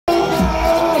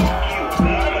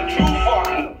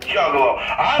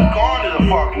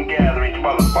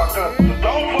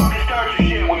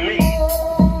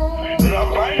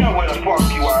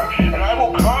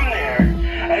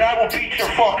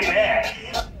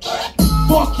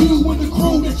Fuck you and the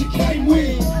crew that you came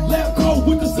with. Left coat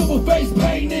with the silver face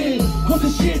painted. Was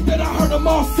the shit that I heard them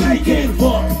all saying.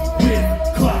 Fuck with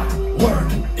Klokwerk.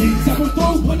 Stepping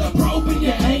through, put a probe in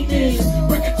your anus.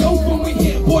 Break a tooth when we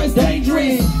hit, boys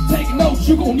dangerous. Take notes,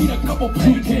 you gon' need a couple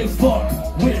pages. Fuck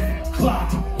with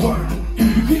Klokwerk.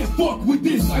 You can't fuck with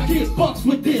this, I get fucks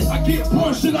with this. I get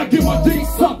punched and I get my dick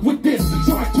sucked with this. You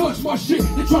try to touch my shit,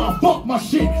 you try to fuck my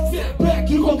shit. Sit back,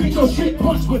 you gon' get your shit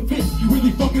punched with fists. You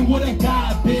really fucking with a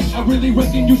guy, bitch. I really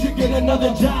reckon you should get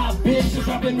another job, bitch. If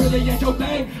rapping really ain't your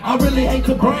thing, I really hate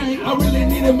to brain. I really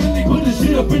need a milli, put the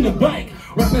shit up in the bank.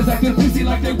 Rappers acting busy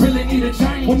like they really need a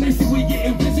change. When they see we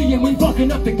getting busy and we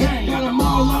fucking up the game. Got them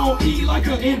all on E like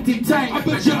an empty tank. I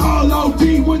bet you all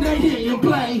OD when they hit and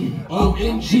play.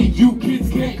 OMG, you kids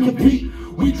can't compete.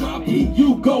 We drop heat,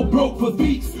 you go broke for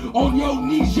beats. On your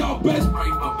knees, y'all best pray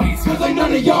for peace. Cause ain't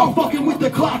none of y'all fucking with the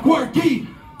Klokwerk geek.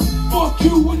 Fuck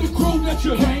you and the crew that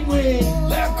you came with.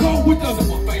 Lab coat with the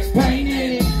silver face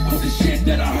painted. With the shit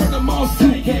that I heard them all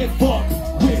say. Can't fuck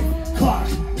with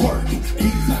Klokwerk.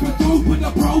 Stepping through, put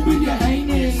a probe in your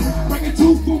anus. Break a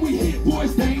tooth when we hit,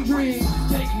 boys dangerous.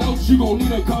 Take notes, you gon'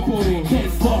 need a couple.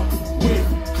 Can't fuck with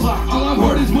Klokwerk. All I've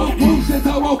heard is whoop whoop since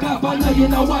I woke up. I know you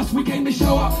know us, we came to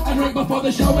show up. I drank before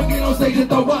the show and get on stage and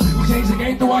throw up. We changed the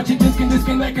game to watch it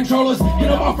disconnect controllers.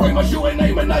 Get up off frame, I shoot a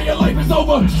name and now your life is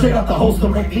over. Straight up the holster,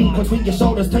 right lean between your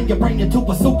shoulders. Turn your brain into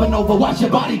a supernova. Watch your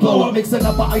body blow up, mixing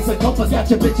up an isotopes. Got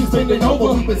your bitches bending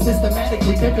over. We've been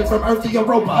systematically pimping from Earth to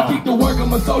Europa. I keep the work,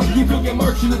 I'm a soldier. You cooking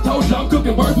merch, should have told you. I'm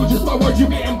cooking words with just my words. You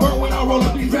getting burnt when I roll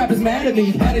up. These rappers mad at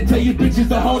me. Had to tell you bitches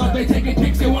to hold up. They taking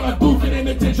pics, they wanna booth it in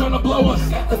the ditch on the blow us.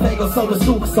 Got the bagel soda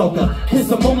super soaker. Hit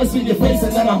some moments in your face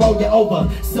and then I roll you over.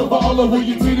 Silver all over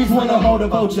your titties when I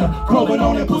motivate you. Growing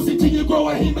on that pussy till you grow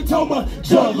a hematoma.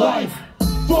 Jug life.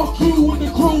 Fuck you and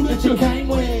the crew that you came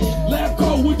with. Lab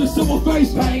coat with the silver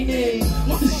face painted.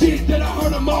 What's the shit that I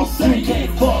heard them all say? You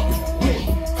can't fuck with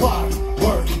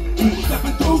Klokwerk.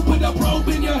 Stepping through, put a probe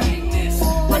in your anus.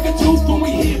 Break a tooth when we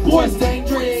hit, boys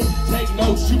dangerous. Take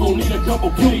notes, you gon' need a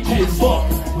couple pages. Fuck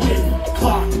with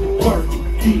Klokwerk.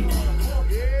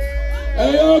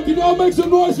 Hey yo, can y'all make some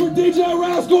noise for DJ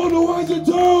Rascal and the ones and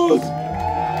twos?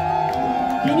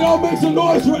 Can y'all make some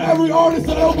noise for every artist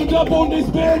that opened up on this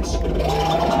bitch?